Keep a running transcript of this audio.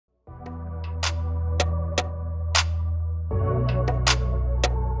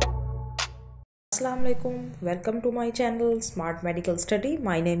Assalamu alaikum. Welcome to my channel Smart Medical Study.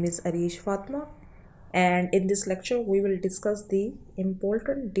 My name is Areej Fatima, and in this lecture we will discuss the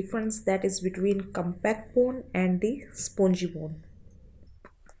important difference that is between compact bone and the spongy bone.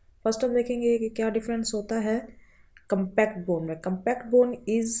 First हम देखेंगे कि क्या difference होता है compact bone में. Compact bone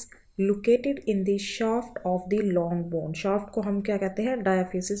is located in the shaft of the long bone. Shaft को हम क्या कहते हैं?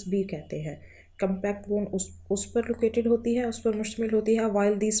 Diaphysis भी कहते हैं. कंपैक्ट बोन उस पर लोकेटेड होती है, उस पर मुश्तमिल होती है,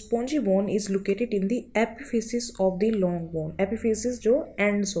 while the spongy bone is located in the एपिफिसिस of the long bone. एपिफिसिस जो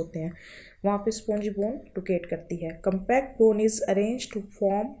एंड्स होते हैं वहाँ पे स्पॉन्जी बोन लोकेट करती है. Compact bone is arrange to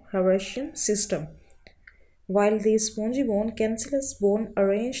form हावर्सियन system, while the spongy bone cancellous bone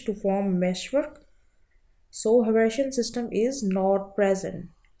arranged to form meshwork. So haversian system is not present.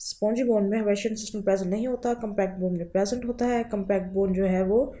 Spongy bone में हावर्सियन system present नहीं होता, compact bone में present होता है. Compact bone जो है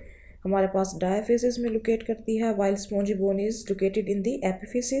वो हमारे पास डायफिसिस में लोकेट करती है, while spongy bone is located in the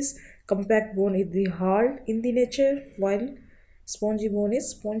एपिफिसिस. Compact bone is the hard in the nature, while spongy bone is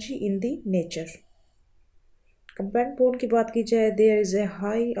spongy in the nature. Compact bone की बात की जाए, there is a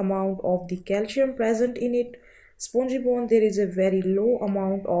high amount of the calcium present in it. Spongy bone there is a very low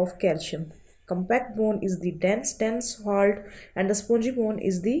amount of calcium. Compact bone is the dense hard and the spongy bone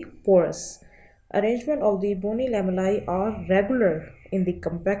is the porous. Arrangement of the bony lamellae are regular in the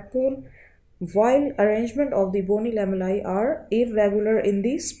compact bone, while arrangement of the bony lamellae are irregular in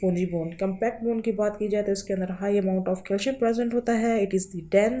the spongy bone. Compact bone की बात की जाए तो इसके अंदर high amount of calcium present होता है. It is the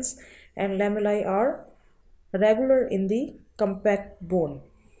dense and lamellae are regular in the compact bone.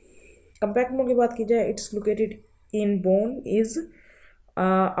 Compact bone की बात की जाए, it's located in bone is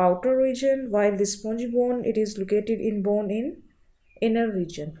outer region, while the spongy bone it is located in bone in inner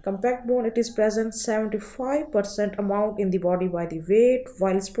region. Compact bone it is present 75% amount in the body by the weight,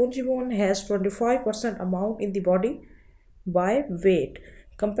 while spongy bone has 25% amount in the body by weight.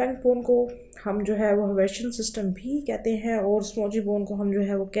 Compact bone को हम जो है वो haversian system भी कहते हैं और spongy bone को हम जो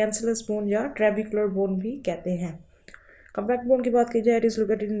है वो cancellous bone या trabecular bone भी कहते हैं. Compact bone की बात की जाए, it is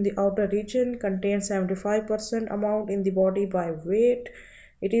located in the outer region, contains 75% amount in the body by weight.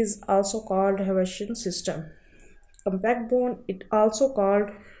 It is also called haversian system. Compact bone it also called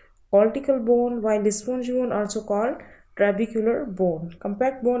cortical bone, while the spongy bone also called trabecular bone.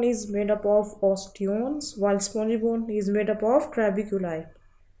 Compact bone is made up of osteons, while spongy bone is made up of trabeculi.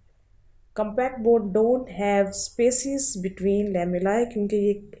 Compact bone don't have spaces between lamellae, क्योंकि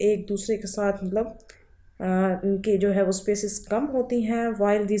ये एक दूसरे के साथ मतलब इनके जो है वो spaces कम होती हैं,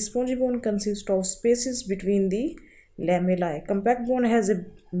 while the spongy bone consists of spaces between the lamellae. Compact bone has a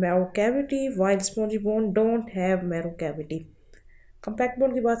marrow cavity, while spongy bone don't have marrow cavity. Compact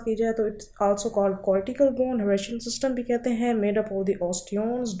bone की बात की जाए तो it's also called cortical bone, haversian system भी कहते हैं, made up of the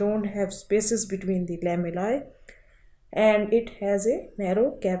osteons, don't have spaces between the lamellae, and it has a narrow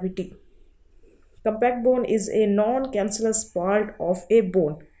cavity. Compact bone is a non-cancellous part of a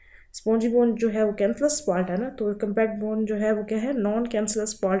bone. Spongy bone जो है वो cancellous part है ना, तो compact bone जो है वो क्या है?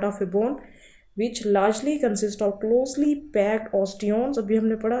 Non-cancellous part of a bone which largely consist of closely packed osteons, अभी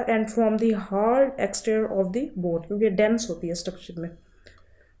हमने पढ़ा, and from the hard exterior of the bone, क्योंकि dense होती है structure में.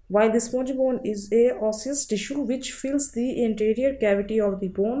 While the spongy bone is a osseous tissue which fills the interior cavity of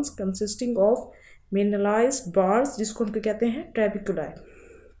the bones, consisting of mineralized bars, जिसको हम कहते हैं trabeculi.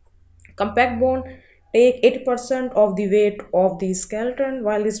 Compact bone take 80% of the weight of the skeleton,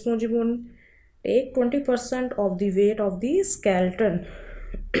 while the spongy bone take 20% of the weight of the skeleton.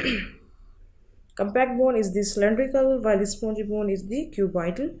 Compact bone is the cylindrical, while the spongy bone is the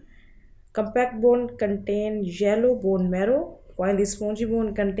cuboidal. Compact bone contain yellow bone marrow, while the spongy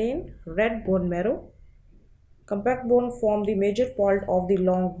bone contain red bone marrow. Compact bone form the major part of the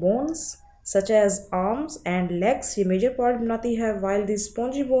long bones, such as arms and legs. ये major part बनाती है, while the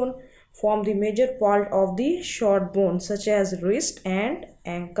spongy bone form the major part of the short bone, such as wrist and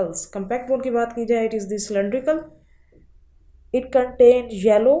ankles. Compact bone की बात की जाए, it is the cylindrical. It contains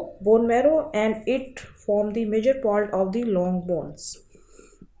yellow bone marrow and it form the major part of the long bones.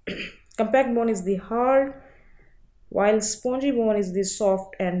 Compact bone is the hard, while spongy bone is the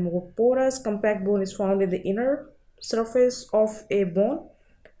soft and more porous. Compact bone is found in the inner surface of a bone,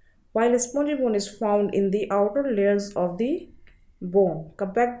 while spongy bone is found in the outer layers of the bone.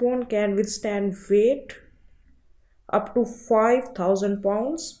 Compact bone can withstand weight up to 5,000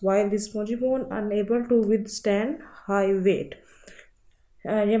 pounds, while the spongy bone unable to withstand high weight.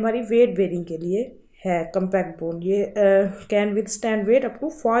 ये हमारी weight bearing के लिए है compact bone. ये can withstand wait up to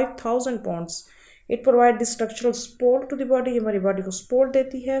 5,000 pounds. It provide the structural support to the body, ये हमारी body को support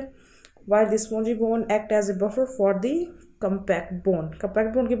देती है, while the spongy bone act as a buffer for the compact bone.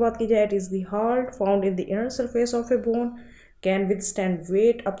 Compact bone की बात की जाए, it is the hard found in the inner surface of a bone, can withstand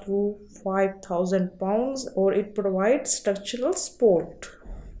weight up to 5,000 pounds, or it provides structural support.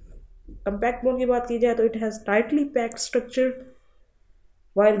 Compact bone की बात की जाए तो it has tightly packed structure,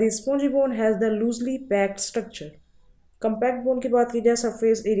 while the spongy bone has the loosely packed structure. Compact bone की बात की जाए,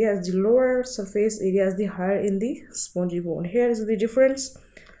 surface area is the lower, surface area is the higher in the spongy bone. Here is the difference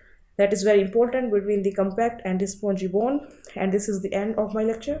that is very important between the compact and the spongy bone. And this is the end of my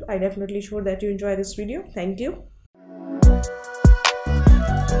lecture. I definitely sure that you enjoy this video. Thank you.